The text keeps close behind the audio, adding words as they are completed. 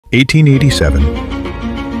1887.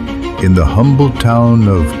 In the humble town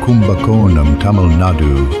of Kumbakonam, Tamil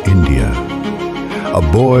Nadu, India, a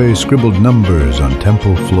boy scribbled numbers on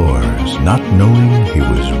temple floors, not knowing he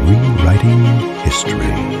was rewriting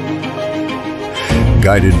history.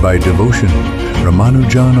 Guided by devotion,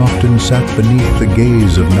 Ramanujan often sat beneath the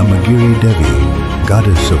gaze of Namagiri Devi,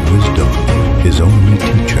 goddess of wisdom, his only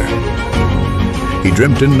teacher. He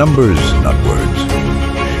dreamt in numbers, not words.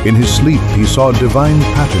 In his sleep, he saw divine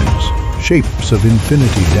patterns, shapes of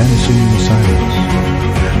infinity dancing in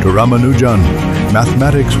silence. To Ramanujan,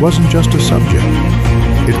 mathematics wasn't just a subject.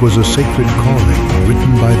 It was a sacred calling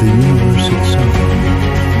written by the universe itself.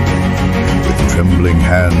 With trembling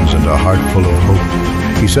hands and a heart full of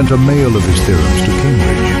hope, he sent a mail of his theorems to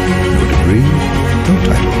Cambridge. No degree, no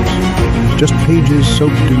titles, just pages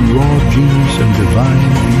soaked in raw genius and divine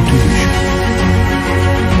intuition.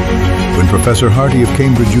 When Professor Hardy of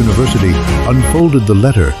Cambridge University unfolded the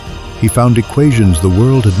letter, he found equations the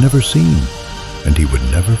world had never seen, and he would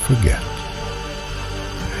never forget.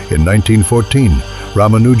 In 1914,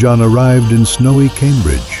 Ramanujan arrived in snowy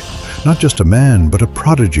Cambridge, not just a man, but a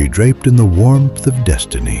prodigy draped in the warmth of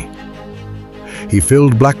destiny. He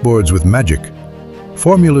filled blackboards with magic,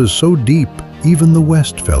 formulas so deep even the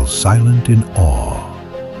West fell silent in awe.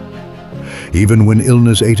 Even when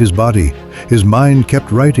illness ate his body, his mind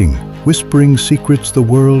kept writing, whispering secrets the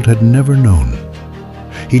world had never known.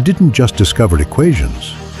 He didn't just discover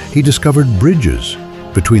equations, he discovered bridges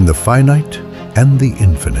between the finite and the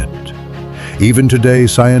infinite. Even today,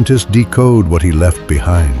 scientists decode what he left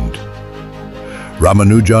behind.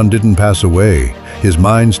 Ramanujan didn't pass away. His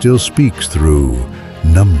mind still speaks through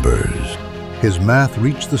numbers. His math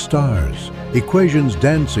reached the stars, equations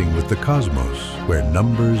dancing with the cosmos, where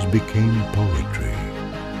numbers became poetry.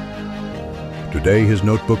 Today, his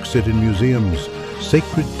notebooks sit in museums,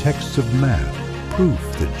 sacred texts of math, proof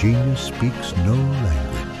that genius speaks no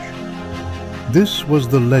language. This was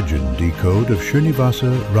the legend decode of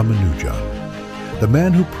Srinivasa Ramanujan, the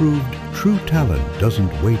man who proved true talent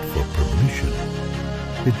doesn't wait for permission.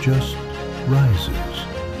 It just rises.